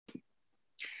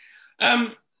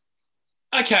Um,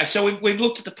 okay, so we've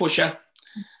looked at the pusher.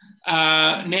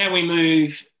 Now we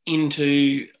move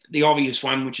into the obvious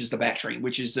one, which is the battery,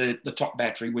 which is the top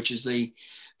battery, which is the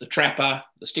trapper,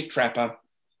 the stick trapper,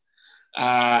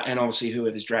 and obviously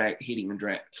whoever's hitting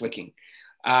and flicking.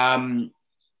 Are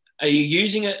you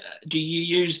using it? Do you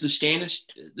use the standard?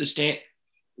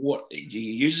 What do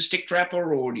you use a stick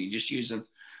trapper, or do you just use them?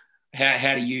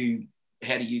 How do you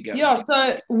go? Yeah,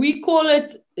 so we call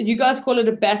it. You guys call it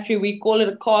a battery. We call it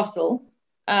a castle.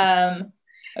 Over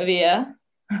here.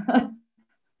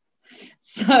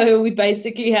 So we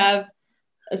basically have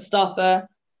a stopper,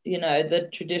 the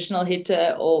traditional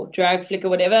hitter or drag flick or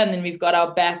whatever, and then we've got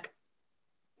our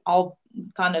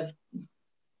kind of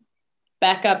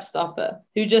backup stopper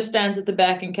who just stands at the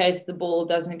back in case the ball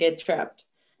doesn't get trapped.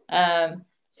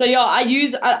 So yeah,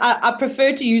 I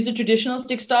prefer to use a traditional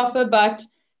stick stopper, but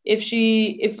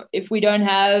if we don't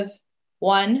have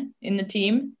one in the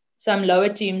team, some lower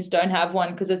teams don't have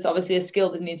one because it's obviously a skill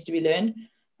that needs to be learned.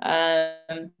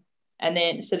 And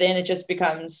then it just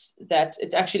becomes that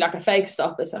it's actually like a fake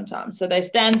stopper sometimes. So they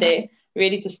stand there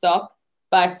ready to stop,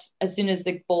 but as soon as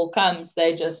the ball comes,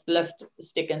 they just lift the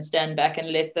stick and stand back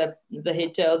and let the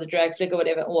hitter or the drag flick or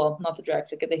whatever, well, not the drag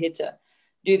flicker, the hitter,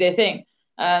 do their thing.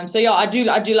 So yeah, I do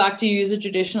like to use a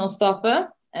traditional stopper,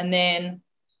 and then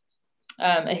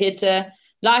a hitter.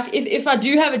 Like if I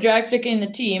do have a drag flicker in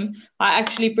the team, I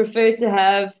actually prefer to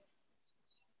have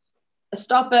a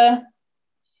stopper,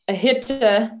 a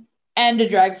hitter, and a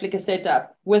drag flicker set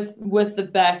up with the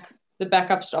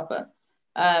backup stopper,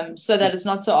 so that it's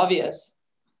not so obvious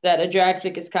that a drag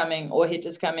flick is coming or hit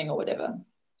is coming or whatever.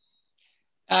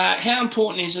 How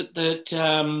important is it that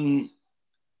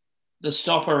the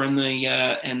stopper and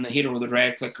the hitter or the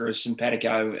drag flicker is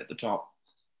simpatico at the top?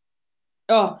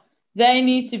 Oh, they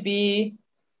need to be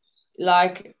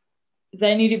those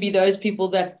people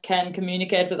that can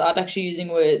communicate without actually using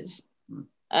words.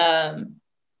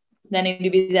 They need to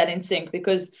be that in sync,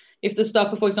 because if the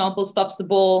stopper, for example, stops the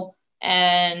ball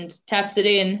and taps it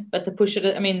in, but the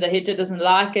hitter doesn't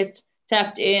like it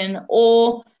tapped in,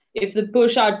 or if the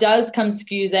push out does come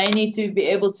skew, they need to be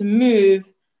able to move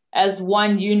as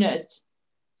one unit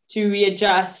to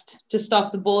readjust to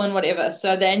stop the ball and whatever.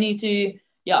 So they need to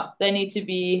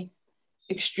be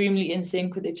extremely in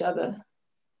sync with each other.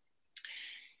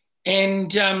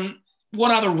 And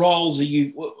what other roles are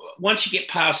you, once you get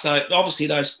past those, obviously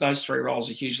those three roles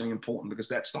are hugely important, because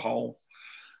that's the whole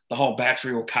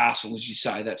battery or castle, as you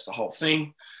say, that's the whole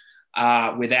thing.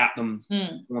 Without them,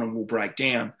 one will break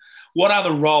down. What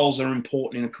other roles are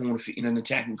important in an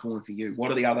attacking corner for you? What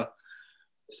are the other?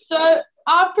 So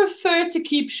I prefer to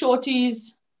keep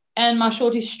shorties and my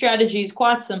shorties strategies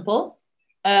quite simple,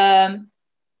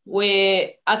 where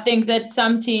I think that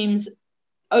some teams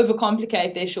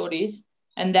overcomplicate their shorties,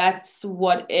 and that's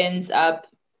what ends up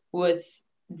with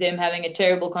them having a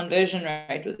terrible conversion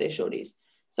rate with their shorties.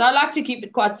 So I like to keep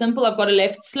it quite simple. I've got a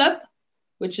left slip,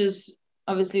 which is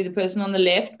obviously the person on the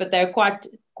left, but they're quite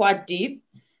deep.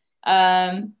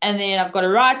 And then I've got a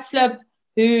right slip,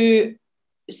 who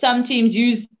some teams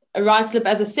use a right slip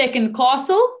as a second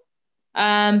castle,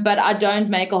 but I don't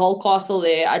make a whole castle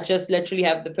there. I just literally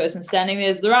have the person standing there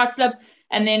as the right slip,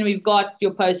 and then we've got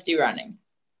your postie running,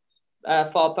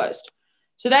 far post.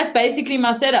 So that's basically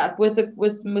my setup with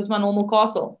my normal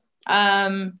castle.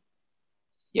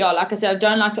 Like I said, I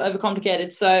don't like to overcomplicate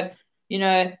it. So,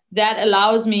 that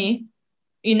allows me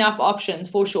enough options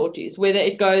for shorties, whether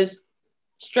it goes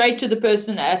straight to the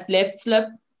person at left slip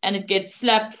and it gets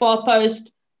slapped far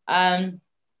post,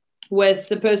 with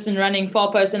the person running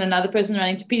far post and another person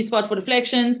running to P spot for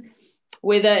deflections,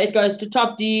 whether it goes to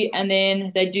top D and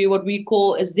then they do what we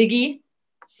call a ziggy.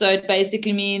 So it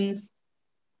basically means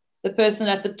the person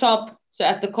at the top, so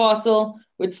at the castle,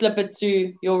 would slip it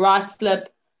to your right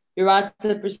slip. Your right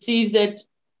slip receives it,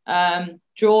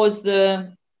 draws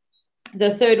the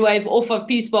third wave off of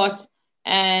P spot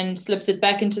and slips it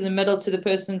back into the middle to the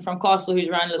person from castle who's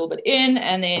run a little bit in,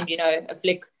 and then a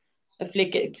flick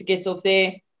it gets off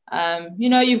there.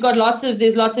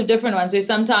 There's lots of different ones where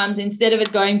sometimes instead of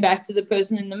it going back to the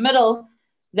person in the middle,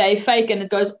 they fake and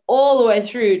it goes all the way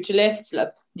through to left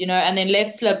slip, and then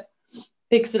left slip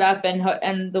picks it up,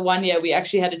 and the one year we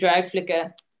actually had a drag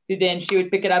flicker who then she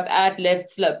would pick it up at left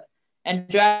slip and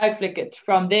drag flick it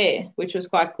from there, which was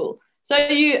quite cool. So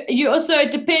you also,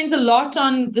 it depends a lot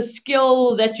on the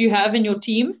skill that you have in your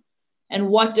team and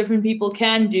what different people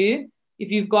can do.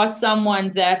 If you've got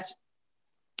someone that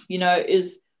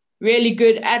is really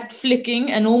good at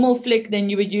flicking a normal flick, then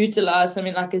you would utilize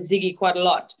something like a ziggy quite a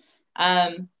lot.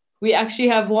 We actually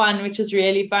have one which is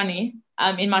really funny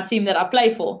in my team that I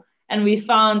play for, and we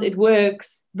found it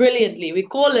works brilliantly. We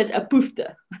call it a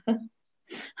poofte,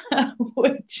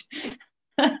 which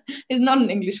is not an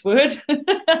English word,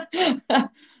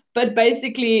 but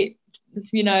basically,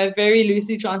 very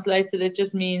loosely translated, it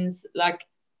just means like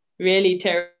really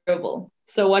terrible.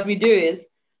 So what we do is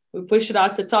we push it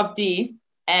out to top D,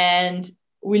 and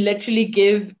we literally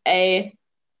give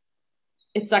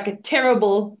it's like a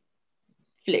terrible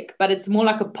flick, but it's more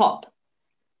like a pop,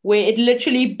 where it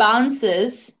literally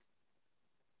bounces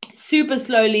super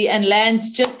slowly and lands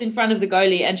just in front of the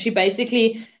goalie, and she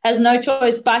basically has no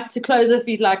choice but to close her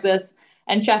feet like this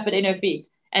and trap it in her feet.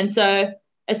 And so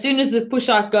as soon as the push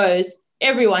out goes,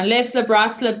 everyone, left slip,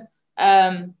 right slip,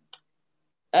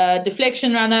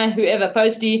 deflection runner, whoever,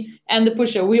 postie, and the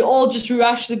pusher, we all just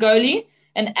rush the goalie,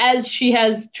 and as she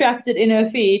has trapped it in her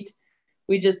feet,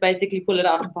 we just basically pull it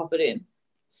out and pop it in.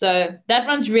 So that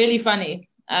one's really funny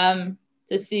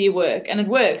to see work, and it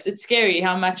works. It's scary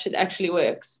how much it actually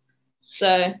works.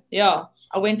 So yeah,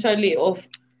 I went totally off.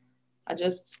 I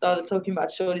just started talking about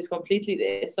shorties completely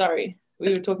there. Sorry,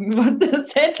 we were talking about the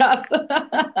setup.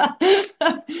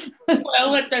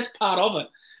 Well, that's part of it.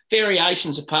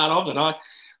 Variations are part of it.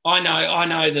 I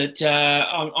know that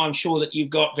I'm sure that you've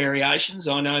got variations.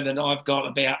 I know that I've got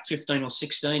about 15 or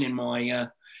 16 in my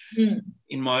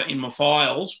in my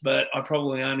files, but I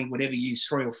probably only would ever use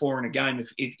 3 or 4 in a game,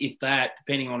 if that,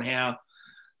 depending on how.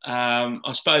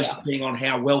 I suppose depending on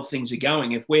how well things are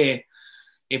going. If we're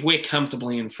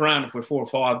comfortably in front, if we're 4 or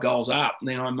 5 goals up,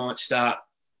 then I might start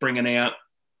bringing out.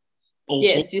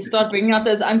 Yes, you start bringing out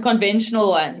those unconventional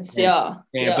ones. Yeah.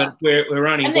 But we're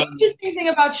only. And the interesting thing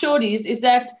about shorties is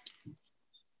that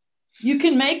you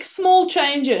can make small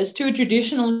changes to a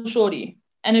traditional shorty,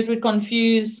 and it would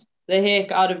confuse the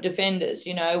heck out of defenders.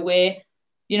 Where,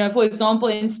 for example,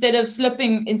 instead of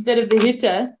the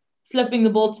hitter slipping the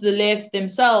ball to the left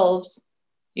themselves,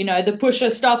 the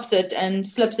pusher stops it and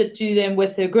slips it to them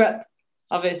with her grip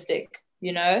of her stick.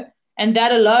 And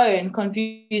that alone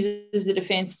confuses the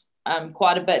defense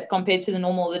quite a bit compared to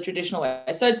the traditional way.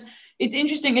 So it's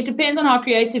interesting. It depends on how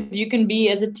creative you can be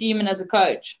as a team and as a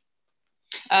coach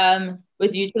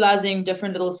with utilizing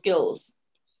different little skills.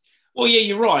 Well, yeah,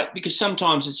 you're right, because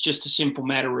sometimes it's just a simple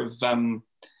matter of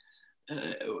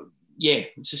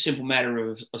it's a simple matter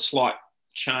of a slight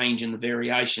change in the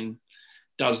variation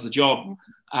does the job.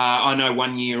 I know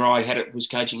one year I was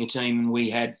coaching a team, and we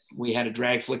had a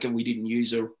drag flicker. We didn't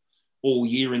use her all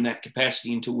year in that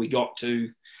capacity until we got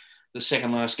to the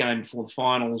second last game before the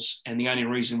finals. And the only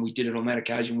reason we did it on that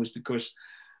occasion was because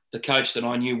the coach that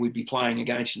I knew we'd be playing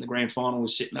against in the grand final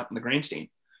was sitting up in the grandstand.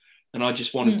 And I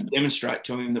just wanted to demonstrate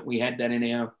to him that we had that in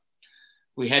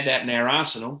our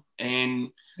arsenal. And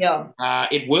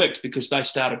it worked, because they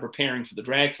started preparing for the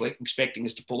drag flick, expecting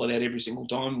us to pull it out every single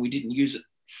time. We didn't use it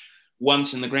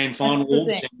once in the grand final or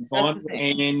the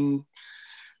semi-final.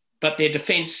 But their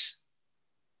defence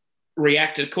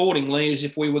reacted accordingly, as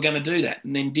if we were going to do that,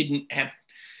 and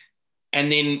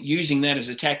then using that as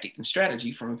a tactic and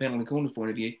strategy from a penalty corner point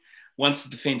of view. Once the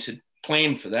defence had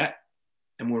planned for that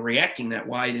and were reacting that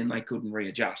way, then they couldn't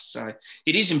readjust. So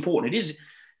it is important. It is,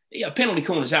 penalty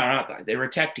corners aren't they? They're a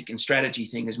tactic and strategy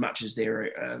thing as much as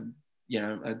they're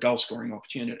a goal scoring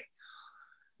opportunity.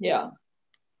 Yeah.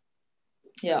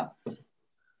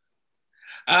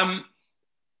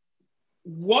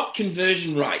 What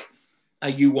conversion rate are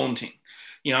you wanting?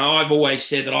 I've always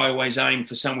said that I always aim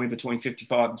for somewhere between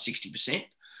 55 and 60%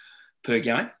 per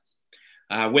game.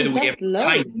 Whether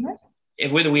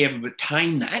we ever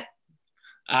attain that,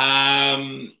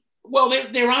 well,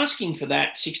 they're asking for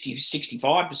that 60 to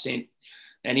 65%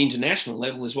 at international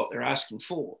level is what they're asking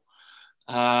for.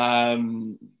 I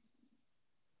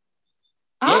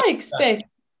expect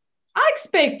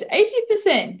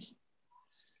 80%.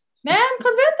 Man,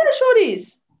 convert those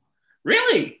shorties.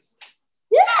 Really?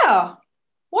 Yeah.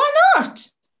 Why not?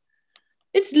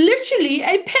 It's literally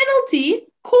a penalty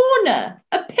corner.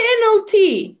 A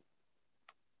penalty.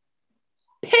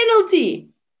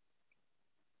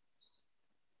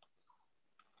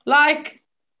 Like,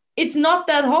 it's not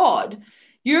that hard.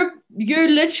 You're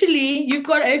literally, you've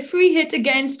got a free hit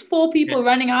against 4 people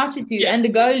running out at you and the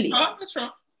goalie. That's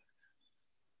right.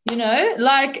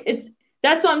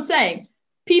 That's what I'm saying.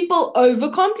 People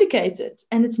overcomplicate it,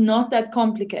 and it's not that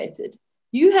complicated.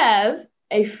 You have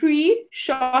a free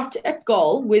shot at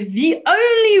goal where the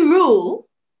only rule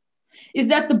is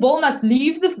that the ball must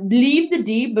leave the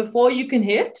D before you can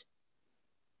hit,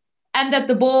 and that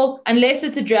the ball, unless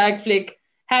it's a drag flick,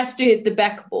 has to hit the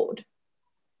backboard.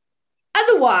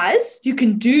 Otherwise, you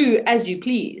can do as you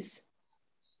please.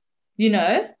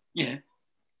 Yeah.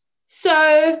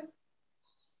 So,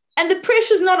 and the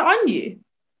pressure's not on you.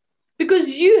 because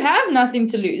you have nothing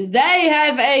to lose. They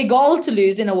have a goal to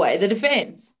lose in a way, the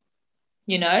defense.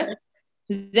 You know,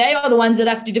 they are the ones that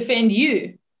have to defend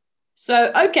you.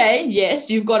 So, okay, yes,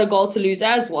 you've got a goal to lose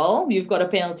as well. You've got a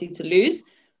penalty to lose,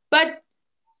 but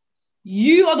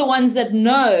you are the ones that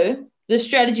know the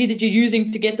strategy that you're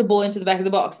using to get the ball into the back of the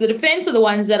box. The defense are the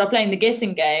ones that are playing the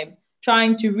guessing game,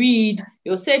 trying to read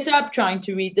your setup, trying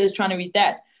to read this, trying to read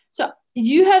that. So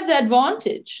you have the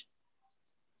advantage.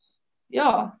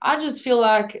 Yeah, I just feel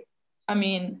like,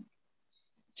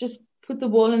 just put the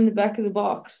ball in the back of the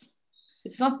box.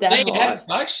 It's not that hard. There you have it,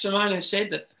 folks. Simone has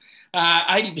said that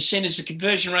 80% is the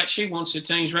conversion rate she wants her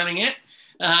teams running at.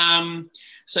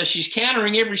 So she's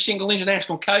countering every single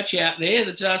international coach out there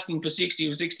that's asking for 60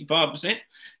 or 65%.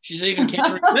 She's even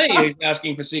countering me who's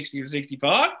asking for 60 or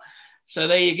 65. So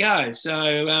there you go.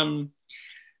 So,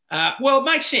 well, it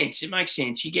makes sense. It makes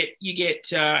sense. You look at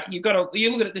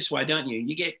it this way, don't you?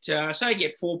 You get, say you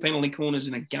get 4 penalty corners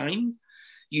in a game,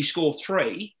 you score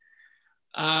 3.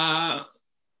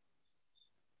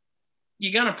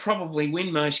 You're going to probably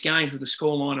win most games with a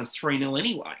scoreline of 3-0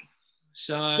 anyway.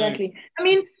 So exactly. I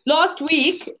mean, last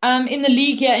week, in the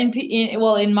league here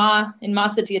in my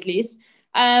city at least,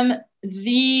 my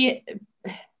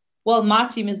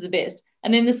team is the best,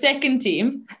 and then the second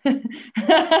team, the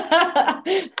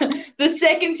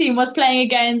second team was playing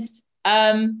against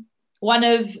one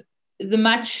of the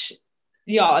match.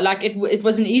 Yeah, like it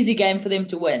was an easy game for them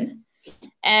to win,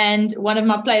 and one of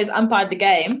my players umpired the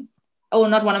game. Oh,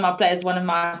 not one of my players, one of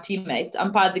my teammates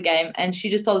umpired the game. And she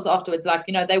just told us afterwards, like,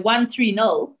 they won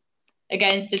 3-0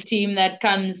 against a team that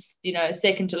comes,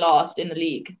 second to last in the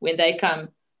league. When they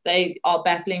are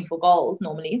battling for gold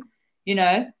normally.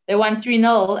 They won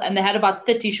 3-0 and they had about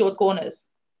 30 short corners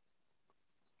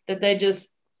that they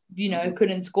just,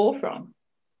 couldn't score from.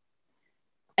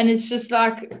 And it's just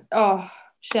like, oh,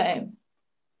 shame.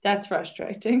 That's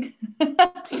frustrating. But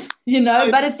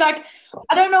it's like,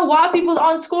 I don't know why people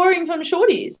aren't scoring from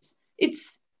shorties. And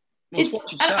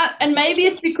maybe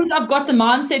it's because I've got the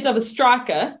mindset of a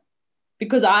striker,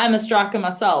 because I am a striker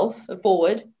myself, a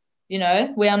forward,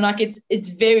 where I'm like, it's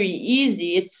very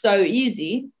easy. It's so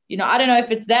easy. I don't know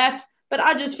if it's that, but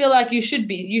I just feel like you should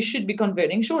be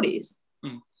converting shorties.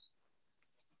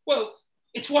 Well,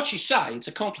 it's what you say.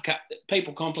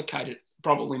 People complicate it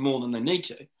probably more than they need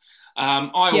to. I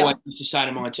always used to say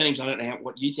to my teams, I don't know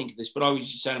what you think of this, but I always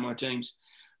used to say to my teams,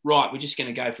 right, we're just going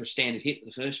to go for a standard hit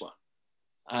with the first one.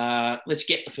 Let's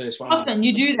get the first one. Often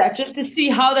you do that just to see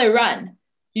how they run.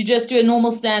 You just do a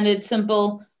normal, standard,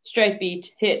 simple, straight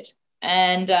beat hit.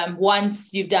 And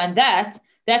once you've done that,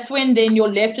 that's when then your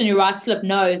left and your right slip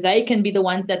know they can be the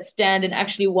ones that stand and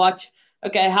actually watch,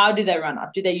 okay, how do they run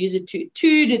up? Do they use a 2-2?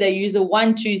 Do they use a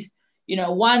 1-2,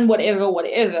 1,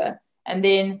 whatever. And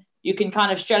then you can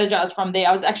kind of strategize from there.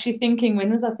 I was actually thinking,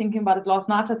 when was I thinking about it? Last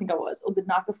night, I think I was, or the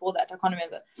night before that. I can't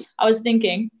remember. I was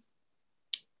thinking,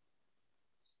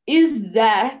 is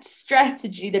that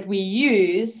strategy that we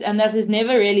use, and that is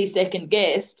never really second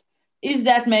guessed, is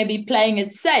that maybe playing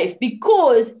it safe?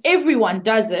 Because everyone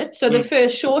does it. So the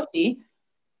first shorty,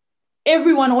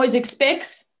 everyone always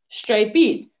expects straight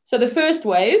beat. So the first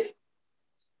wave,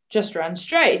 just run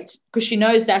straight, because she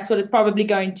knows that's what it's probably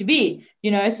going to be.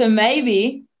 So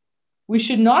maybe we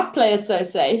should not play it so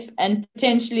safe, and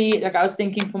potentially, like I was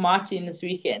thinking for my team this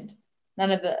weekend,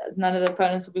 none of the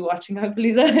opponents will be watching,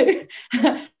 hopefully, though.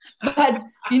 But,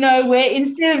 where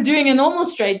instead of doing a normal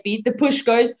straight beat, the push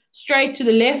goes straight to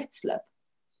the left slip.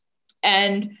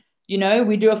 And,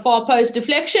 we do a far post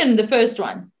deflection, the first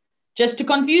one, just to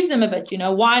confuse them a bit.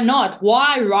 Why not?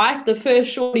 Why write the first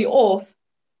shorty off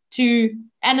to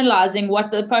analyzing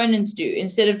what the opponents do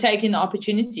instead of taking the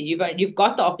opportunity? You've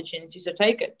got the opportunity, so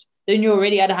take it. Then you're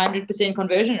already at 100%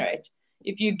 conversion rate.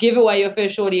 If you give away your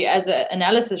first shorty as an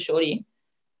analysis shorty,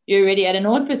 you're already at a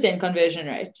 0% conversion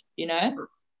rate,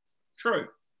 True.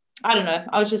 I don't know.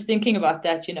 I was just thinking about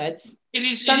that, you never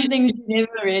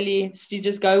really, you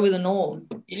just go with the norm.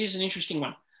 It is an interesting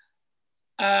one.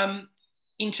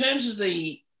 In terms of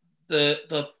the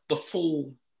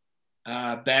full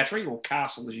battery, or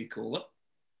castle as you call it,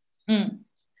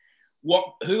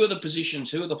 who are the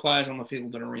positions, who are the players on the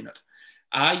field that are in it?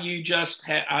 Are you just,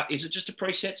 is it just a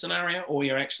preset scenario, or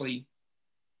you're actually?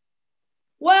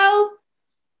 Well,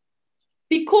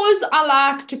 because I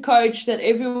like to coach that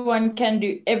everyone can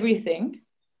do everything,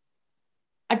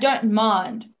 I don't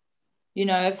mind,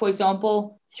 for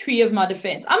example, 3 of my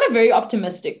defense. I'm a very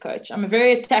optimistic coach. I'm a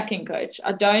very attacking coach.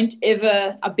 I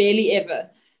barely ever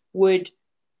would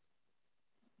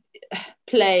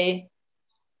play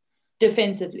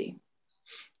defensively,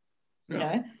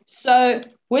 So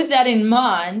with that in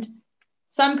mind,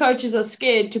 some coaches are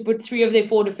scared to put 3 of their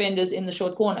 4 defenders in the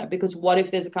short corner because what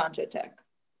if there's a counter attack?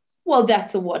 Well,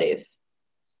 that's a what if.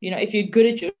 If you're good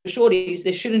at your shorties,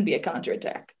 there shouldn't be a counter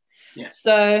attack. Yeah.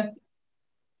 So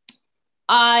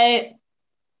I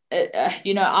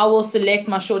will select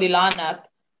my shorty lineup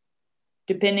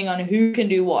depending on who can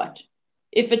do what.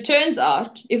 If it turns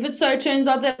out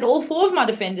that all 4 of my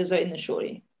defenders are in the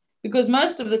shorty, because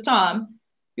most of the time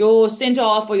your center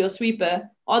half or your sweeper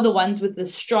are the ones with the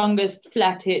strongest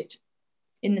flat hit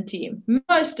in the team.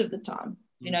 Most of the time,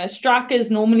 strikers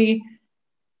normally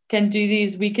can do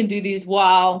these. We can do these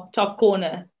top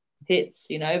corner hits,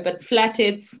 but flat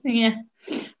hits,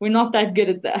 we're not that good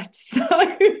at that.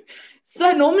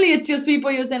 So normally it's your sweeper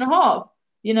or your center half,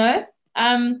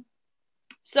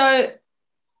 So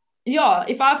yeah,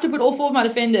 if I have to put all 4 of my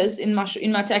defenders in my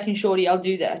attacking shorty, I'll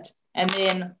do that. And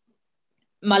then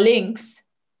my links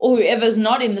or whoever's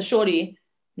not in the shorty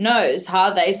knows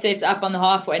how they set up on the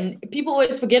halfway. And people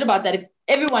always forget about that. If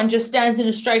everyone just stands in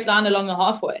a straight line along the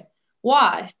halfway,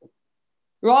 why?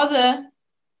 Rather,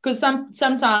 because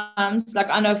sometimes, like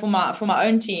I know for my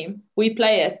own team, we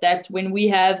play it that when we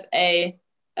have a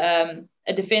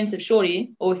defensive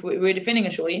shorty, or if we're defending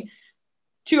a shorty,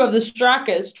 2 of the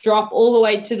strikers drop all the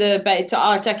way to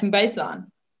our attacking baseline,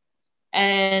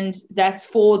 and that's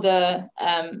for the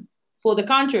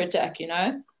counter attack.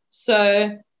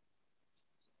 So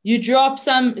you drop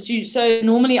some. So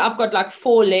normally I've got like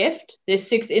 4 left. There's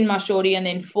 6 in my shorty, and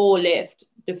then 4 left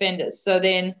defenders. So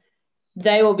then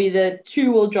they will be the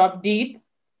 2 will drop deep,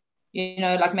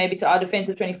 like maybe to our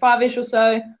defensive 25-ish or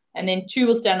so, and then 2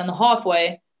 will stand on the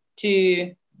halfway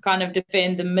to kind of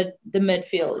defend the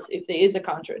midfield if there is a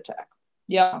counter attack.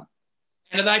 Yeah.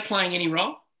 And are they playing any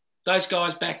role? Those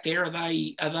guys back there, are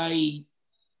they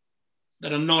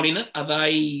that are not in it? Are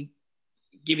they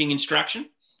giving instruction?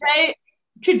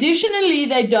 Traditionally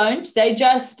they don't. They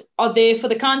just are there for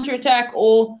the counter attack,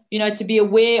 or to be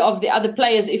aware of the other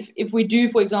players. If we do,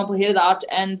 for example, hit it out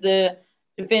and the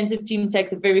defensive team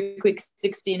takes a very quick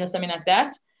 16 or something like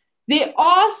that, there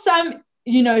are some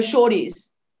shorties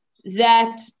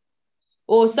that,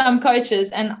 or some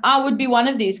coaches, and I would be one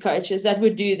of these coaches that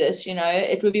would do this.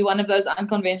 It would be one of those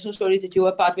unconventional shorties that you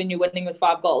whip out when you're winning with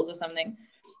 5 goals or something,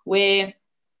 where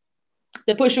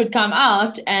the push would come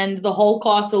out and the whole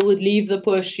castle would leave the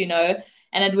push, and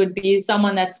it would be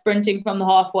someone that's sprinting from the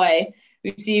halfway,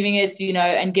 receiving it,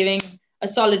 and giving a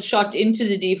solid shot into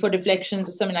the D for deflections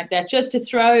or something like that, just to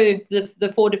throw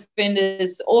the 4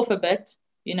 defenders off a bit.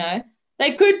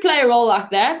 They could play a role like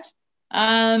that.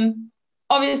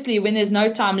 Obviously, when there's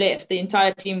no time left, the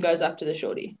entire team goes up to the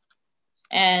shorty.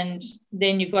 And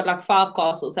then you've got like 5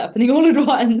 castles happening all at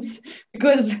once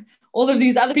because all of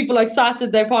these other people are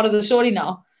excited they're part of the shorty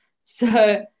now.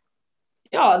 So,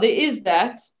 yeah, there is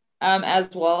that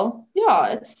as well.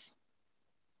 Yeah,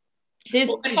 there's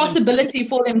a possibility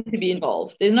for them to be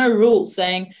involved. There's no rules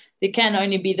saying there can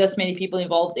only be this many people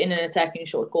involved in an attacking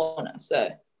short corner. So,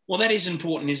 well, that is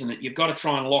important, isn't it? You've got to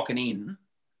try and lock it in,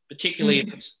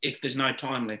 particularly if there's no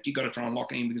time left. You've got to try and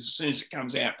lock it in, because as soon as it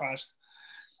comes out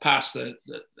past the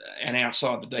and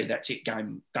outside the D, that's it,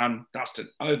 game done, dusted,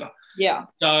 over. Yeah.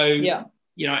 So, yeah.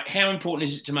 How important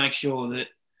is it to make sure that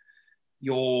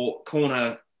your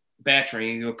corner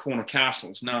battery, your corner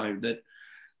castles know that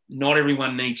not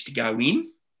everyone needs to go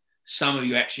in. Some of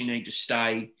you actually need to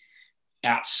stay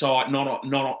outside, not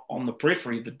on the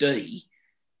periphery of the D,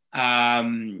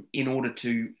 in order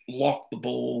to lock the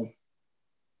ball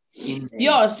in there.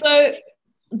 Yeah, so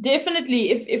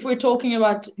definitely if we're talking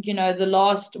about, the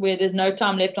last, where there's no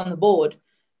time left on the board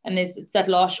and it's that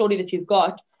last shorty that you've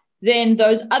got, then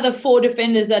those other 4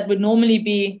 defenders that would normally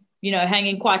be,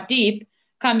 hanging quite deep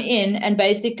come in and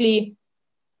basically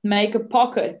make a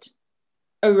pocket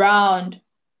around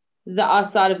the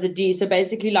outside of the D. So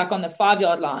basically like on the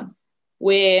 5-yard line,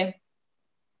 where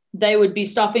they would be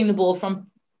stopping the ball from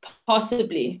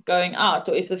possibly going out,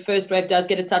 or if the first wave does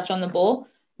get a touch on the ball,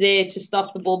 there to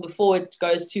stop the ball before it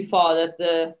goes too far that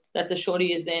the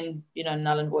shorty is then,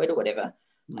 null and void or whatever.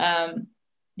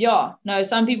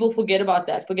 Some people forget about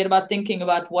thinking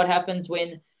about what happens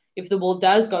if the ball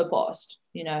does go past,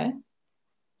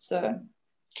 So,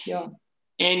 yeah.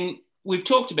 And we've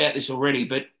talked about this already,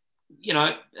 but,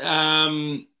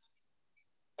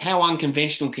 how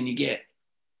unconventional can you get?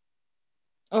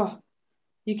 Oh,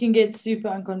 you can get super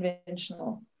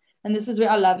unconventional. And this is where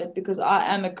I love it, because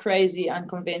I am a crazy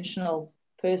unconventional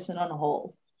person on a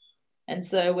whole. And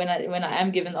so when I am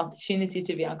given the opportunity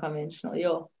to be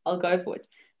unconventional, I'll go for it.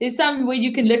 There's some where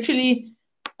you can literally,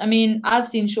 I've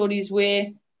seen shorties where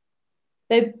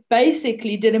they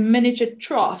basically did a miniature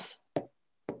trough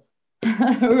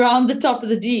around the top of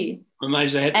the D.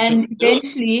 Amazed they had the time And to do it.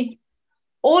 eventually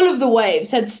all of the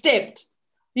waves had stepped,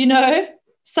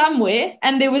 somewhere,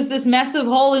 and there was this massive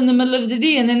hole in the middle of the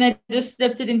D, and then they just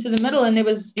stepped it into the middle, and there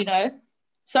was,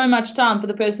 so much time for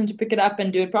the person to pick it up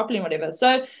and do it properly and whatever.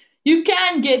 So you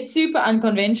can get super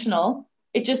unconventional.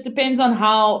 It just depends on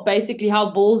how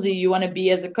ballsy you want to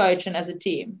be as a coach and as a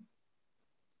team.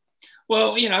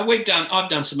 Well, I've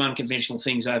done some unconventional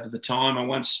things over the time. I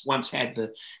once had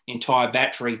the entire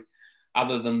battery,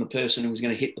 other than the person who was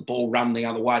going to hit the ball, run the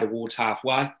other way towards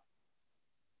halfway.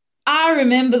 I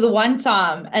remember the one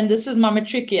time, and this is my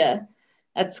matric year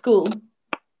at school.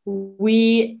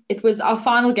 It was our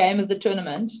final game of the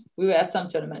tournament. We were at some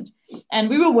tournament and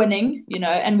we were winning,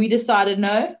 and we decided,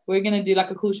 no, we're going to do like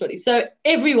a cool shorty. So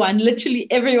everyone,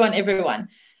 literally everyone,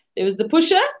 there was the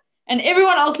pusher and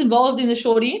everyone else involved in the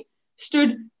shorty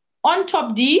stood on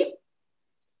top D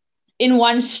in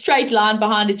one straight line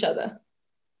behind each other.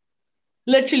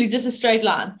 Literally just a straight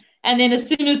line. And then as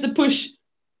soon as the push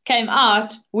came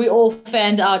out, we all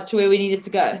fanned out to where we needed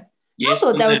to go. Yes, I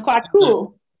thought that was quite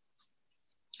cool.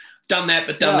 Done that,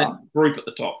 but done that group at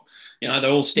the top. They're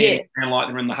all standing around like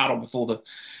they're in the huddle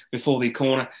before the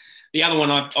corner. The other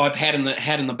one I've had in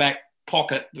the back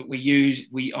pocket that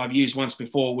I've used once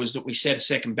before was that we set a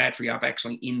second battery up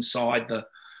actually inside the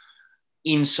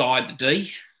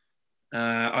D,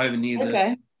 over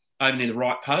near the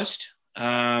right post.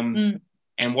 And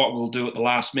what we'll do at the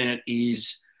last minute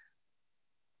is,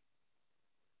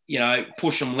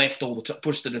 push them left all the time,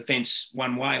 push the defence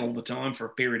one way all the time for a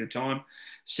period of time,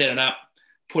 set it up,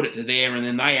 put it to there, and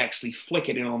then they actually flick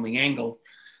it in on the angle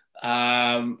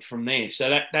from there. So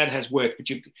that has worked, but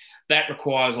that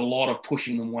requires a lot of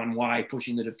pushing them one way,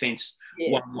 pushing the defence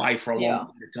one way for a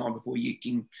long period of time before you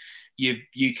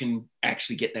can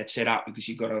actually get that set up, because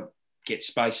you've got to get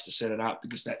space to set it up,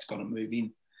 because that's got to move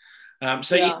in.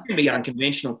 So you can be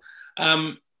unconventional.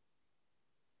 How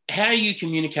are you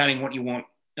communicating what you want?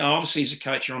 Now, obviously, as a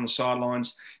coach, you're on the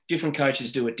sidelines. Different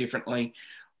coaches do it differently.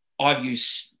 I've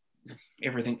used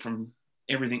everything from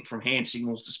hand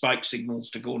signals to spoke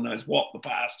signals to God knows what in the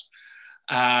past.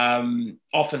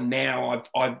 Often now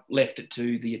I've left it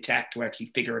to the attack to actually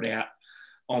figure it out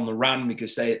on the run,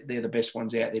 because they're the best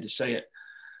ones out there to see it.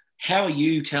 How are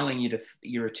you telling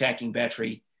your attacking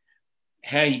battery?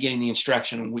 How are you getting the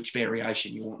instruction on which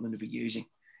variation you want them to be using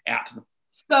out to them?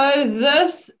 So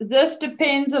this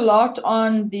depends a lot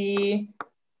on the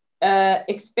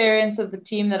experience of the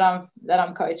team that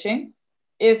I'm coaching.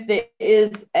 If there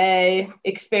is a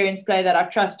experienced player that I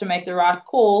trust to make the right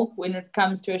call when it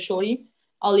comes to a shorty,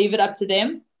 I'll leave it up to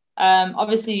them.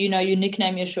 Obviously, you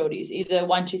nickname your shorties either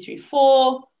 1, 2, 3,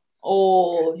 4,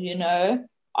 or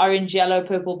orange, yellow,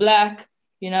 purple, black,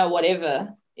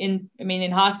 whatever. In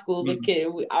high school,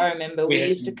 I remember we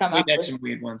used to come up with some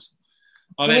weird ones.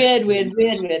 Weird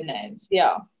names.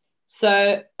 Yeah.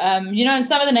 So, and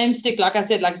some of the names stick, like I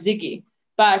said, like Ziggy.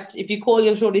 But if you call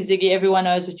your shorty Ziggy, everyone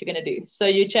knows what you're going to do. So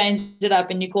you change it up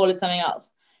and you call it something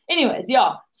else. Anyways,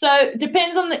 yeah. So it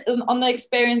depends on the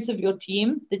experience of your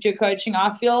team that you're coaching.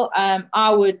 I feel I've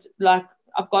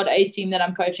got a team that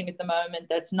I'm coaching at the moment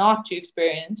that's not too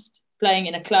experienced, playing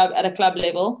at a club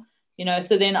level.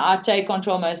 So then I take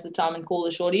control most of the time and call the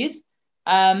shorties.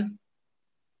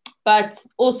 But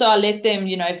also I let them,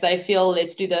 if they feel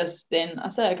let's do this, then I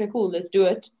say, okay, cool, let's do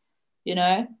it.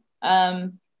 It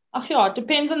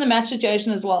depends on the match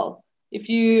situation as well. If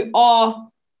you are,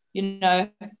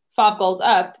 5 goals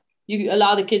up, you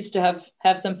allow the kids to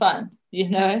have some fun,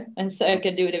 and say,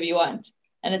 okay, do whatever you want.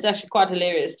 And it's actually quite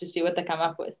hilarious to see what they come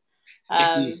up with.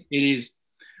 It is.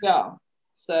 Yeah.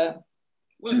 So.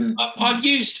 Well, I've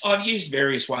used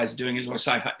various ways of doing it. As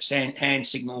I say, hand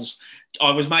signals.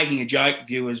 I was making a joke,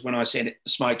 viewers, when I said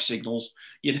smoke signals.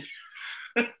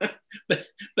 But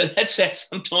that's how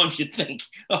sometimes you think.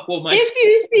 Oh, well, mate. If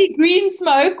you see green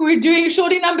smoke, we're doing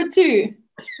shorty number 2.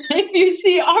 If you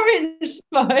see orange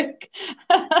smoke.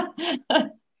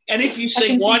 And if you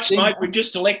see white smoke, we've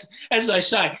just elected, as they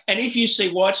say, and if you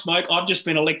see white smoke, I've just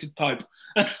been elected Pope.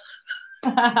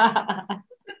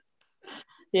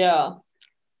 Yeah.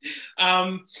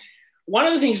 One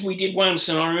of the things we did once,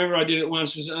 and I remember I did it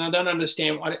once, was, and I don't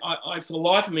understand, I for the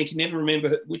life of me can never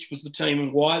remember which was the team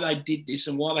and why they did this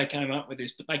and why they came up with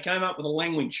this, but they came up with a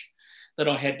language that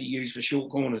I had to use for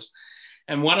short corners.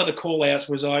 And one of the call-outs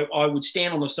was I would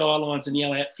stand on the sidelines and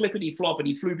yell out flippity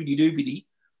floppity floopity doopity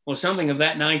or something of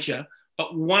that nature,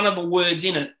 but one of the words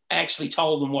in it actually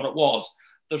told them what it was.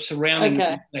 The surrounding,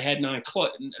 they had no clue.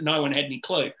 No one had any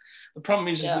clue. The problem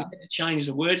is we had to change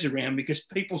the words around because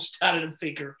people started to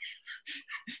figure,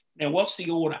 now what's the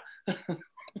order?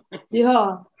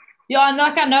 Yeah. Yeah, and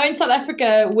like I know in South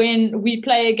Africa, when we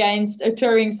play against a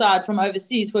touring side from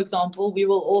overseas, for example, we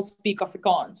will all speak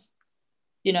Afrikaans,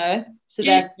 so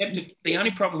Yeah, that the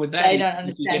only problem with that they is don't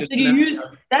if you get understand. a So you use,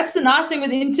 that's the nice thing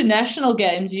with international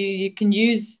games. You can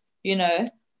use, the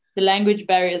language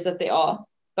barriers that there are.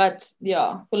 But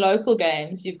yeah, for local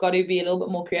games, you've got to be a little bit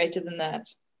more creative than that.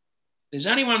 There's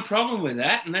only one problem with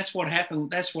that, and that's what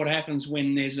happens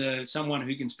when there's someone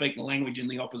who can speak the language in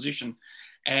the opposition.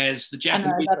 As the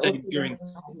Japanese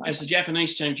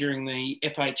team during the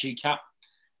FHE Cup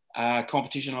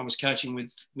competition I was coaching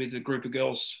with a group of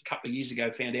girls a couple of years ago,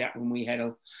 found out when we had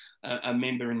a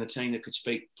member in the team that could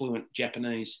speak fluent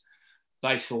Japanese,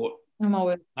 they thought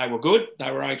they were good,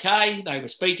 they were okay, they were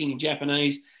speaking in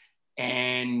Japanese,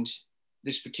 and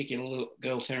this particular little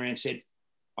girl turned around and said,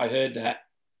 "I heard that,"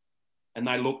 and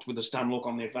they looked with a stunned look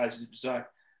on their faces. So,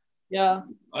 yeah,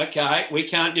 okay, we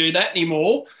can't do that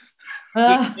anymore. We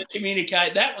can't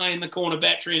communicate that way in the corner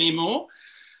battery anymore.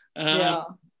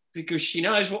 Because she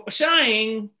knows what we're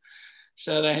saying.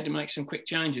 So they had to make some quick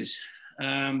changes.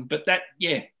 But that,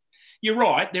 yeah, you're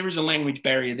right. There is a language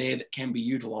barrier there that can be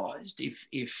utilised if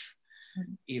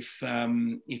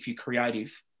you're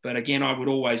creative. But again,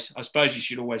 I suppose you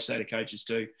should always say to coaches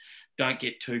too, don't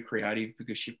get too creative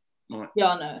because you might.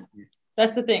 Yeah, no.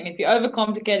 That's the thing. If you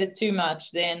overcomplicate it too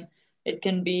much, then it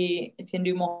can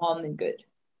do more harm than good.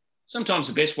 Sometimes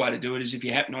the best way to do it is if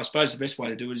you happen to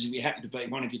be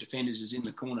one of your defenders is in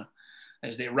the corner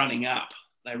as they're running up,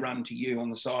 they run to you on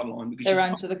the sideline. Because they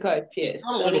run to the coach, yes.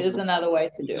 That is another way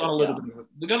to do it.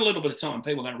 They've got a little bit of time.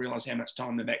 People don't realise how much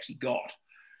time they've actually got.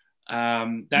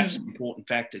 That's an important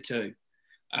factor too.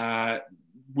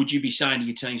 Would you be saying to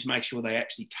your teams, make sure they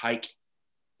actually take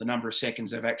the number of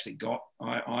seconds they've actually got?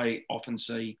 I often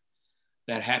see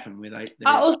that happen where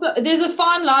there's a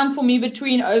fine line for me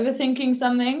between overthinking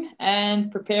something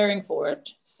and preparing for it.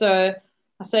 So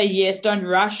I say, yes, don't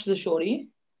rush the shorty,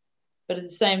 but at the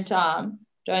same time,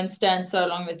 don't stand so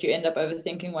long that you end up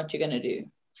overthinking what you're going to do.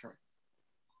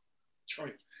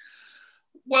 True.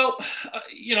 Well,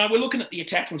 we're looking at the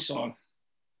attacking side,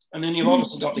 and then you've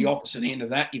obviously got the opposite end of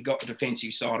that. You've got the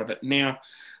defensive side of it. Now,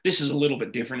 this is a little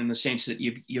bit different in the sense that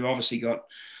you've obviously got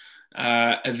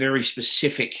a very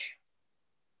specific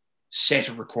set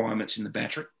of requirements in the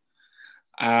battery,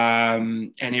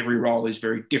 and every role is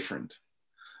very different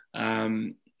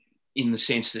in the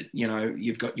sense that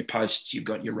you've got your posts, you've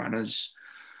got your runners.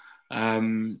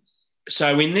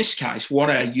 So in this case, what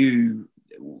are you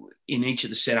in each of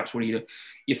the setups? What do you do?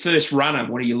 Your first runner,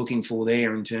 what are you looking for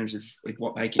there in terms of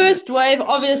what they can first do? Wave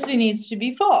obviously needs to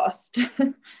be fast,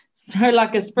 so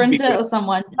like a sprinter or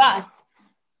someone,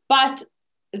 but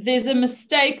there's a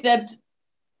mistake that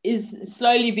is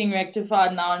slowly being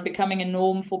rectified now and becoming a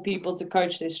norm for people to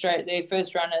coach their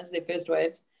first runners, their first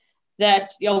waves.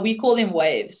 That we call them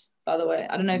waves, by the way.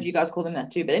 I don't know if you guys call them that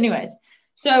too, but anyways.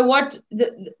 So what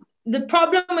the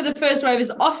problem with the first wave is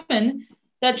often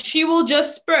that she will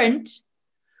just sprint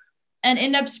and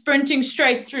end up sprinting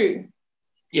straight through.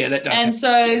 Yeah, that does. And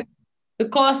so the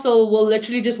castle will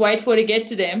literally just wait for her to get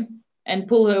to them and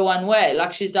pull her one way,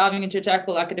 like she's diving into a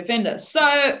tackle like a defender.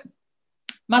 So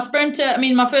my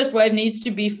first wave needs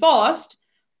to be fast,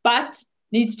 but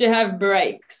needs to have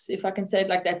breaks, if I can say it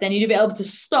like that. They need to be able to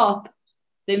stop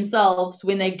themselves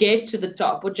when they get to the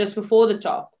top or just before the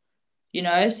top,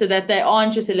 so that they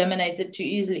aren't just eliminated too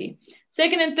easily.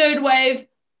 Second and third wave,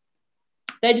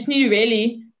 they just need to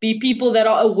really be people that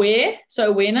are aware, so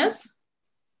awareness,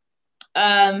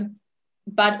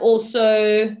 but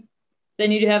also they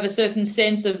need to have a certain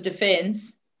sense of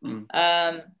defense.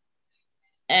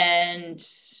 And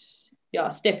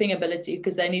stepping ability,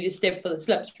 because they need to step for the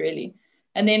slips really.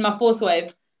 And then my fourth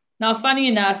wave. Now, funny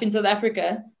enough, in South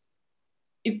Africa,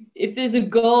 if there's a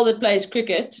girl that plays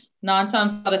cricket, 9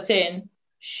 times out of 10,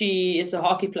 she is a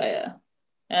hockey player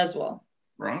as well.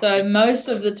 Right. So most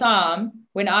of the time,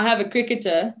 when I have a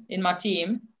cricketer in my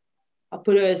team, I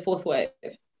put her as fourth wave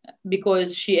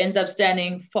because she ends up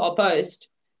standing far post,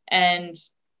 and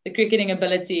the cricketing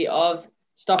ability of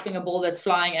stopping a ball that's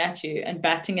flying at you and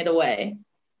batting it away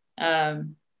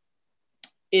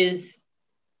is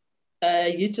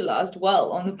utilized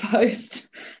well on the post.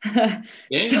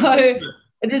 So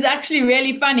it was actually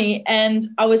really funny, and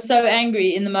I was so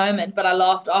angry in the moment, but I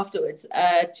laughed afterwards.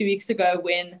 2 weeks ago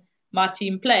when my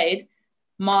team played,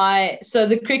 so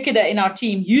the cricketer in our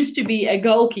team used to be a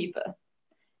goalkeeper,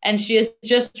 and she has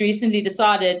just recently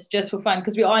decided, just for fun,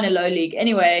 because we are in a low league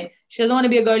anyway, she doesn't want to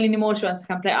be a goalie anymore. She wants to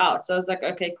come play out. So I was like,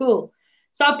 okay, cool.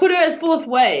 So I put her as fourth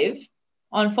wave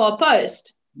on far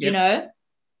post, because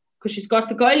she's got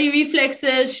the goalie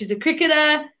reflexes. She's a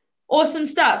cricketer. Awesome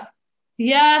stuff.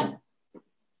 Yeah.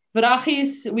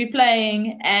 Vrachis, we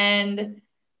playing, and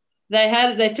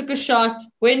they took a shot,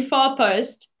 went far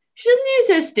post. She doesn't use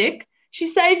her stick. She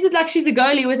saves it like she's a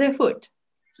goalie with her foot.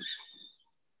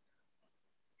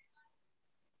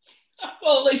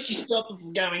 Well, at least she stopped it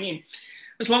from going in.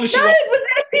 As long as she No, was. it was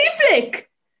a P-flick.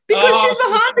 Because she's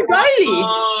behind the goalie.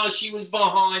 Oh, she was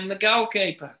behind the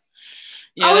goalkeeper.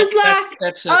 Yeah, I was like,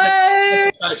 that's oh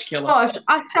a coach killer. gosh,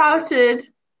 I shouted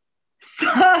so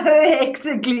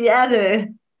hectically at her.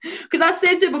 Because I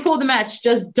said to her before the match,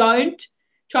 just don't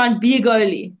try and be a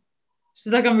goalie.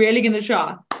 She's like, I'm really going to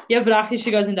try. Yeah, but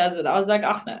she goes and does it. I was like,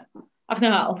 ach no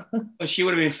hell. Well, she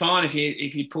would have been fine if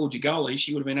you pulled your goalie.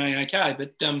 She would have been okay.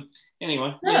 But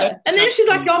anyway. No. Yeah, and then she's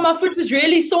like, oh, my foot is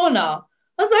really sore now.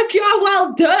 I was like, yeah,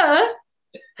 well, duh.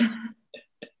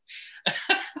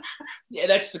 Yeah,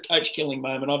 that's the coach killing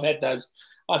moment. I've had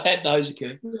those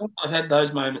occur. Yeah. I've had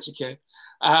those moments occur.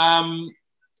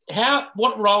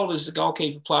 What role does the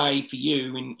goalkeeper play for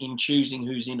you in choosing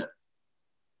who's in it?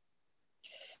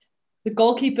 The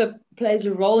goalkeeper plays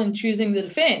a role in choosing the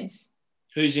defence.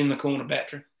 Who's in the corner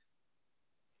battery?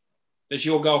 Does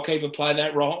your goalkeeper play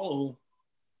that role?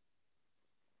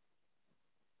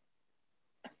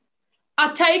 Or?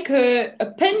 I take her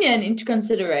opinion into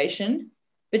consideration,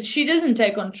 but she doesn't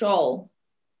take control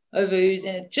over who's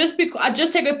in it. I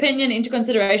just take opinion into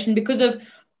consideration because of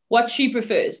what she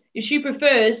prefers. If she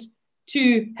prefers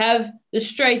to have the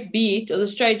straight beat or the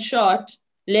straight shot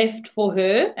left for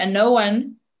her and no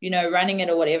one, running it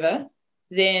or whatever,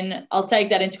 then I'll take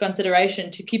that into consideration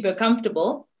to keep her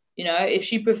comfortable. If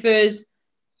she prefers,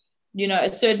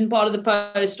 a certain part of the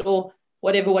post or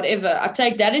whatever, I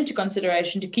take that into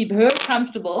consideration to keep her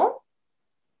comfortable,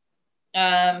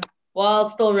 while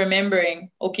still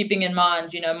remembering or keeping in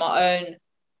mind, my own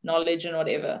knowledge and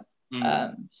whatever.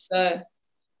 So,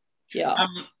 yeah.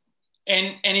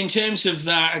 And in terms of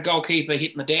a goalkeeper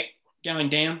hitting the deck, going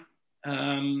down.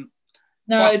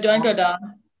 No, don't go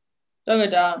down. Don't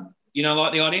go down. You don't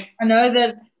like the idea? I know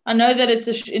that it's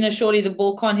in a shorty, the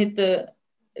ball can't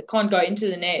go into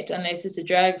the net unless it's a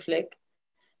drag flick.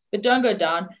 But don't go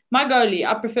down.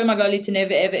 I prefer my goalie to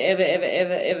never, ever, ever, ever,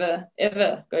 ever, ever,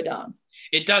 ever go down.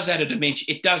 It does add a dimension.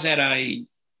 It does add a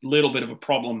little bit of a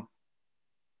problem.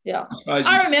 Yeah.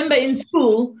 I remember in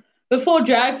school, before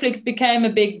drag flicks became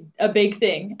a big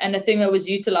thing and a thing that was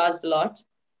utilized a lot,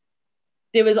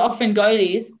 there was often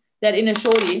goalies that in a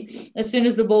shorty, as soon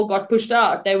as the ball got pushed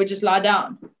out, they would just lie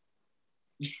down.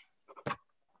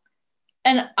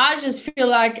 And I just feel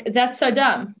like that's so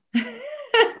dumb.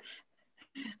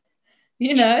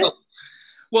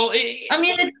 Well,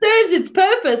 it serves its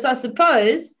purpose, I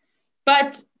suppose,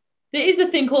 but there is a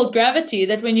thing called gravity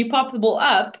that when you pop the ball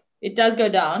up, it does go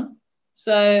down.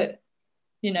 So,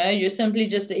 you're simply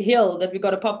just a hill that we've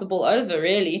got to pop the ball over,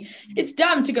 really. It's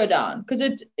dumb to go down because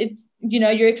it's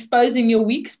you're exposing your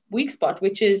weak spot,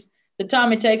 which is the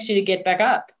time it takes you to get back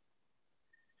up.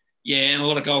 Yeah, and a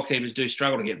lot of goalkeepers do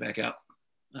struggle to get back up.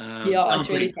 It's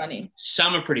really funny.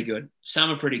 Some are pretty good. Some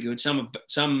are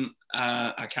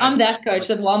I'm that coach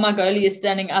that while my goalie is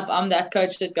standing up, I'm that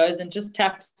coach that goes and just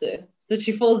taps her so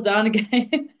she falls down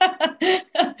again.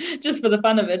 Just for the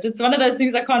fun of it. It's one of those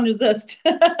things I can't resist.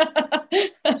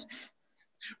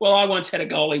 Well, I once had a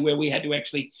goalie where we had to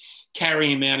actually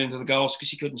carry him out into the goals because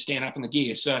he couldn't stand up in the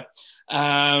gear. So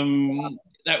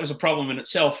that was a problem in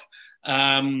itself.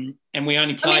 And we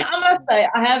only played. I must say,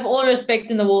 I have all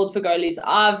respect in the world for goalies.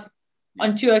 I've,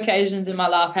 on 2 occasions in my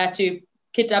life, had to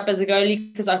kit up as a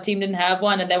goalie because our team didn't have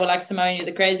one, and they were like, Simone, you're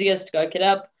the craziest, go kit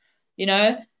up,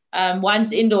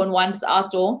 once indoor and once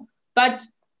outdoor. But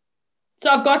so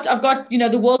I've got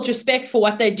the world's respect for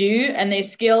what they do and their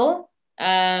skill.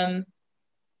 But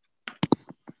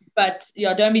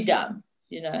don't be dumb.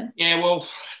 Yeah, well,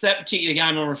 that particular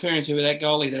game I'm referring to with that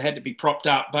goalie that had to be propped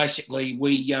up, basically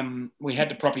we had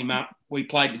to prop him up. We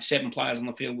played with 7 players on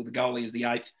the field with the goalie as the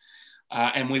 8th,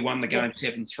 and we won the game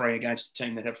 7-3 against a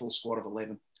team that had a full squad of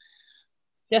 11.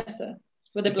 Yes, sir.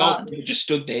 With a blind. He just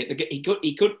stood there. He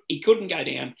couldn't go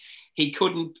down. He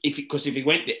couldn't if he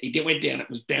went down. It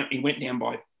was down. He went down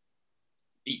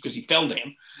because he fell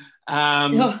down,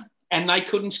 and they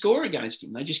couldn't score against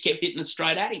him. They just kept hitting it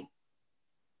straight at him.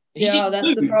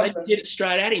 That's the problem. They did it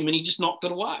straight at him and he just knocked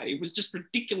it away. It was just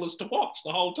ridiculous to watch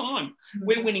the whole time. Mm-hmm.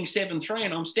 We're winning 7-3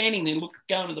 and I'm standing there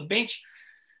going to the bench,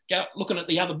 looking at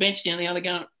the other bench down the other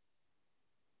going,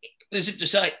 as if to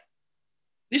say,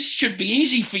 this should be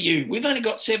easy for you. We've only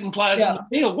got 7 players on the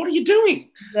field. What are you doing?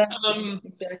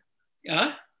 Exactly.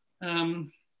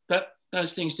 But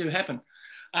those things do happen.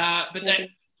 But that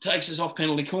takes us off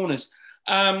penalty corners.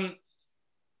 How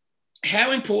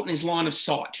important is line of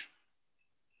sight?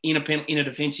 in a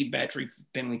defensive battery for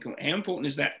penalty corner? How important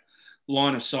is that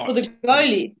line of sight? For the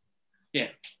goalie? Yeah.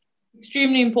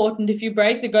 Extremely important. If you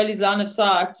break the goalie's line of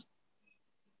sight,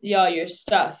 yeah, you're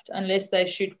stuffed unless they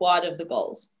shoot wide of the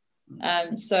goals.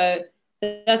 So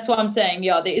that's what I'm saying.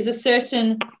 Yeah, there is a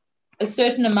certain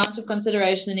amount of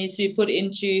consideration that needs to be put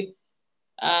into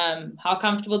how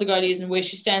comfortable the goalie is and where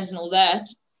she stands and all that.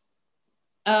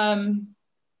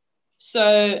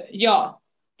 So yeah,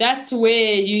 that's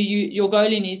where your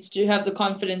goalie needs to have the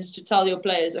confidence to tell your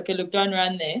players, okay, look, don't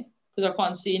run there because I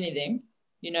can't see anything,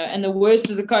 And the worst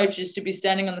as a coach is to be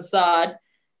standing on the side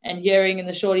and hearing in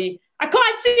the shorty, I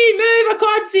can't see, move, I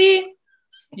can't see,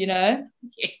 yeah,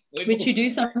 which you do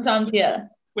sometimes hear.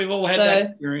 We've all had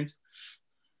that experience.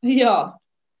 Yeah.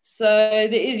 So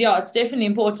there is, it's definitely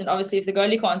important. Obviously, if the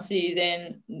goalie can't see,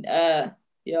 then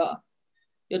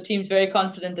your team's very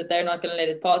confident that they're not going to let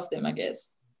it past them, I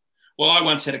guess. Well, I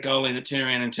once had a goalie that turned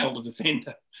around and told the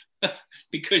defender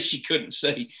because she couldn't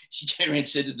see. She turned around and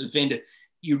said to the defender,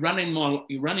 "You run in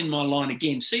my line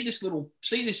again. See this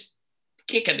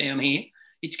kicker down here?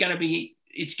 It's going to be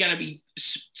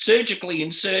surgically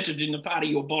inserted in the part of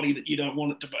your body that you don't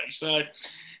want it to be." So,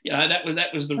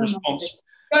 that was the response.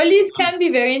 Goalies can be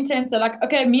very intense. They're like,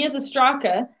 okay, me as a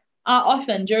striker,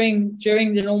 often during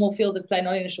the normal field of play,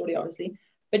 not in a shorty, obviously,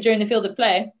 but during the field of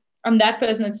play, I'm that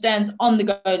person that stands on the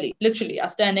goalie. Literally, I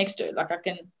stand next to it. Like I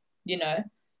can,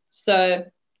 So,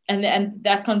 and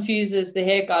that confuses the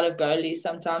heck out of goalies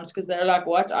sometimes because they're like,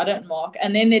 what? I don't mark.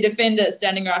 And then their defender is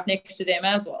standing right next to them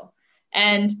as well.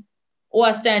 Or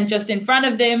I stand just in front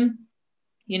of them,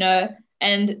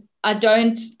 and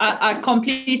I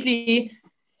completely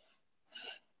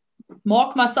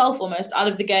mark myself almost out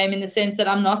of the game in the sense that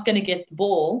I'm not going to get the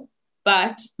ball,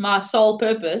 but my sole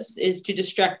purpose is to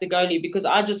distract the goalie because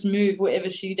I just move wherever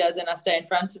she does and I stay in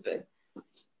front of her.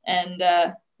 And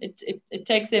it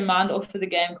takes their mind off of the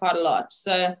game quite a lot.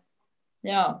 So,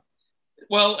 yeah.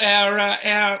 Well,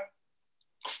 our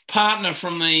partner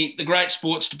from the Great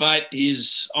Sports Debate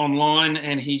is online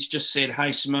and he's just said,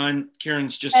 "Hey, Simone."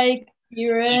 Kieran's just... Hey,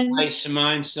 Kieran. Hey,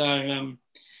 Simone. So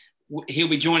he'll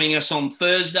be joining us on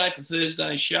Thursday for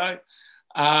Thursday's show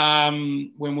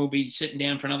when we'll be sitting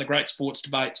down for another Great Sports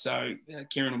Debate. So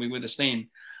Kieran will be with us then.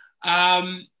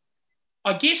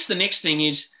 I guess the next thing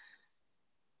is,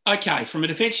 okay, from a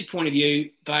defensive point of view,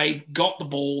 they got the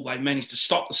ball, they managed to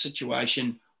stop the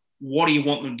situation. What do you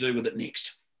want them to do with it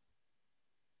next?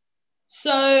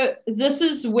 So this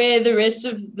is where the rest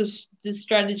of the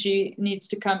strategy needs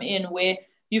to come in, where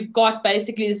you've got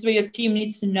basically, this is where your team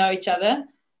needs to know each other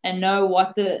and know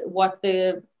what the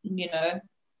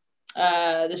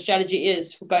strategy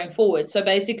is for going forward. So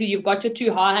basically, you've got your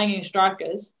two high-hanging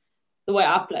strikers, the way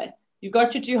I play. You've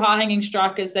got your two high-hanging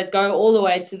strikers that go all the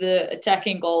way to the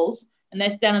attacking goals, and they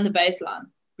stand on the baseline,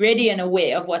 ready and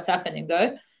aware of what's happening,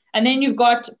 though. And then you've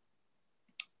got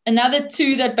another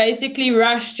two that basically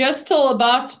rush just till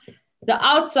about the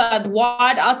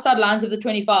wide outside lines of the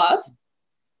 25.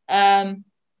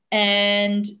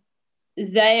 And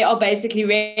they are basically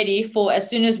ready for, as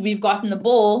soon as we've gotten the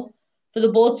ball, for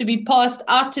the ball to be passed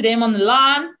out to them on the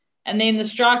line. And then the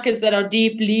strikers that are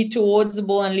deep lead towards the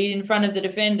ball and lead in front of the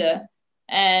defender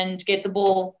and get the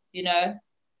ball,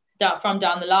 from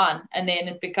down the line. And then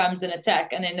it becomes an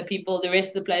attack. And then the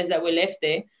rest of the players that were left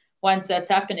there, once that's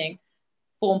happening,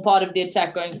 form part of the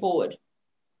attack going forward.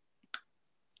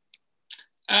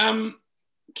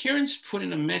 Kieran's put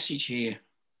in a message here.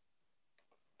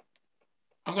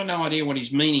 I've got no idea what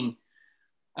he's meaning.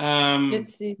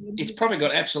 Let's see. It's probably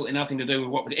got absolutely nothing to do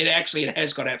with it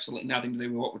has got absolutely nothing to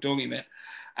do with what we're talking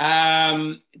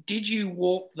about. Did you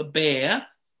walk the bear?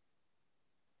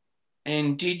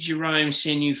 And did Jerome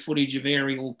send you footage of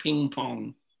aerial ping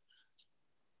pong?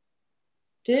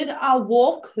 Did I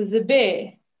walk the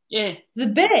bear? Yeah. The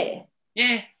bear?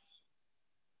 Yeah.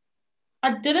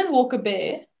 I didn't walk a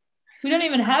bear. We don't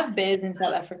even have bears in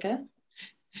South Africa.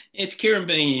 It's Kieran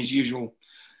being his usual.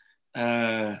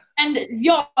 And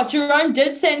yeah, Jerome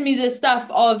did send me the stuff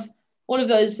of all of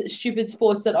those stupid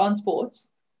sports that aren't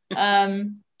sports.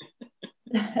 And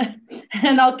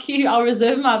I'll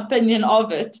reserve my opinion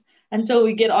of it until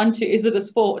we get on to, is it a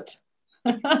sport?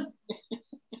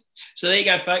 So there you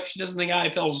go, folks. She doesn't think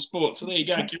AFL's a sport. So there you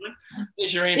go, Kieran.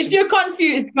 There's your answer. If you're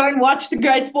confused, go and watch the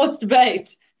Great Sports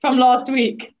Debate from last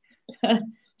week.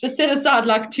 Just set aside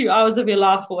like 2 hours of your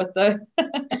life for it, though.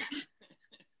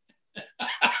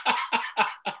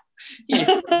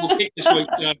 Yeah,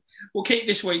 we'll keep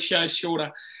this week's show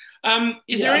shorter.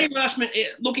 Is there any last minute,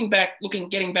 getting back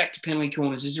to penalty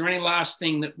corners, is there any last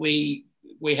thing that we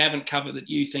haven't covered that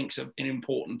you think's an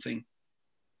important thing?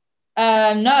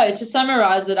 No, to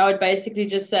summarize it, I would basically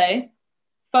just say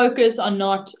focus on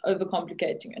not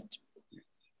overcomplicating it.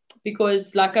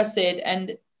 Because, like I said,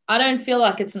 and I don't feel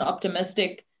like it's an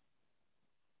optimistic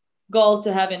goal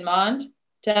to have in mind,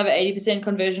 to have an 80%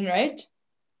 conversion rate.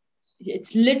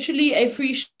 It's literally a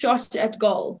free shot at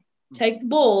goal. Take the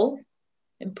ball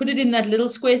and put it in that little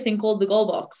square thing called the goal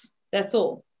box. That's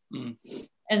all. Mm.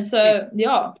 And so,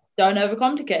 yeah, don't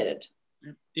overcomplicate it.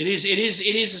 It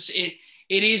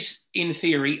is in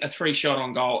theory a free shot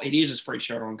on goal. It is a free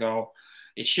shot on goal.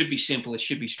 It should be simple. It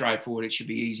should be straightforward. It should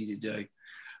be easy to do.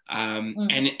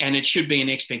 And it should be an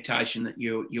expectation that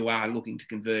you are looking to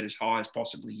convert as high as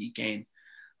possibly you can.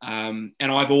 And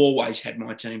I've always had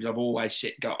my teams. I've always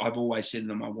said to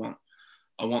them, I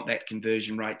want that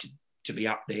conversion rate to be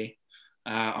up there.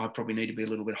 I probably need to be a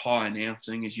little bit higher now,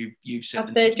 seeing as you've set.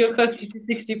 Update your 50 to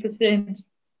 60%.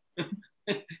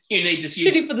 You need to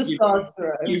shooting for the stars,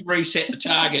 bro. You've reset the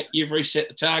target. You've reset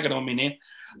the target on me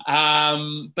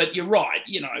now. But you're right.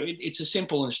 You know, it's a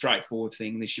simple and straightforward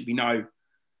thing. There should be no.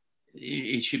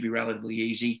 It should be relatively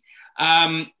easy.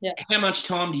 How much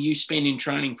time do you spend in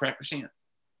training practicing it?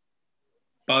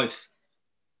 Both.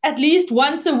 At least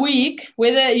once a week,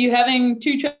 whether you're having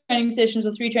 2 training sessions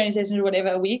or 3 training sessions or whatever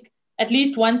a week, at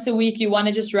least once a week, you want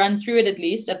to just run through it at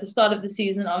least. At the start of the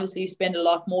season, obviously, you spend a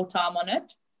lot more time on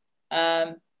it.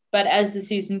 But as the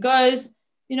season goes,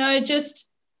 you know, just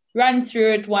run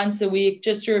through it once a week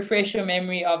just to refresh your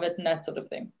memory of it and that sort of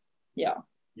thing. Yeah.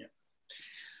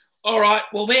 All right.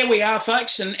 Well, there we are,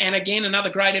 folks. And again, another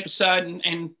great episode.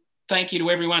 And thank you to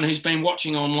everyone who's been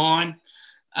watching online.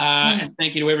 And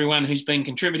thank you to everyone who's been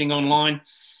contributing online.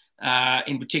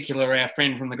 In particular, our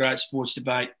friend from the Great Sports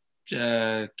Debate,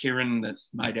 Kieran, that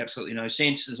made absolutely no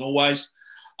sense, as always.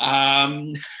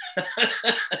 Don't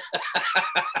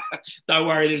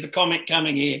worry, there's a comment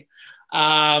coming here.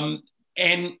 And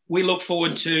we look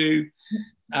forward to,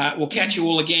 we'll catch you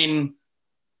all again,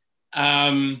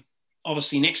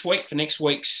 obviously next week for next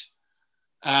week's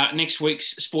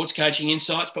Sports Coaching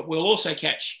Insights, but we'll also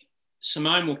catch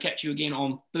Simone. We'll catch you again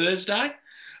on Thursday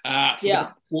for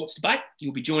the Sports Debate.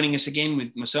 You'll be joining us again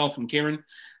with myself and Kieran,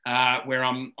 where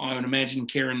I would imagine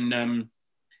Kieran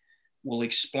will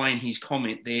explain his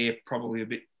comment there probably a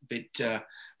bit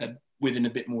within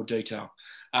a bit more detail.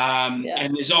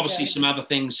 And there's obviously some other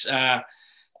things.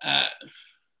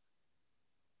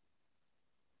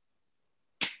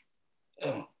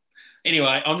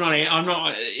 Anyway, I'm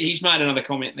not. He's made another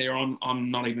comment there. I'm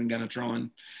not even going to try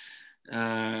and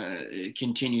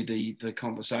continue the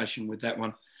conversation with that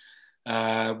one.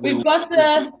 We've got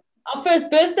our first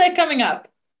birthday coming up.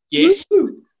 Yes,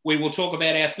 we will talk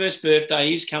about our first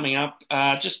birthday is coming up.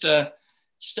 Just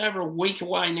over a week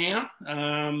away now.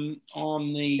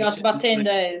 On the about 10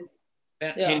 days.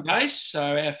 About 10 days. So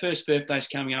our first birthday is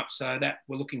coming up. So that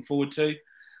we're looking forward to.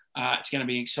 It's going to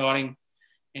be exciting.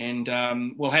 And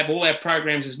we'll have all our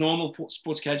programs as normal,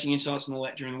 Sports Coaching Insights and all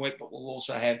that during the week, but we'll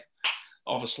also have,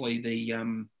 obviously, the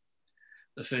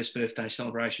first birthday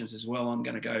celebrations as well. I'm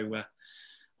going to go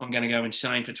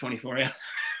insane for 24 hours.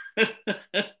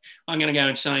 I'm going to go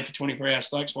insane for 24 hours,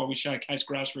 folks, while we showcase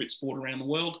grassroots sport around the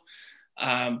world.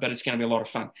 But it's going to be a lot of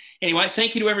fun. Anyway,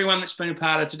 thank you to everyone that's been a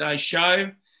part of today's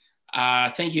show.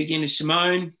 Thank you again to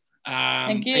Simone.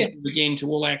 Thank you. Thank you again to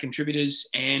all our contributors,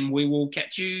 and we will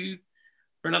catch you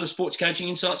for another Sports Coaching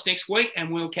Insights next week,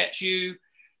 and we'll catch you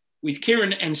with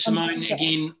Kieran and Simone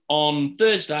again on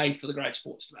Thursday for the Great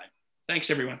Sports Debate.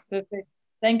 Thanks, everyone. Perfect.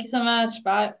 Thank you so much.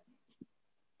 Bye.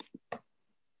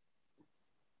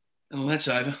 Oh, that's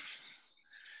over.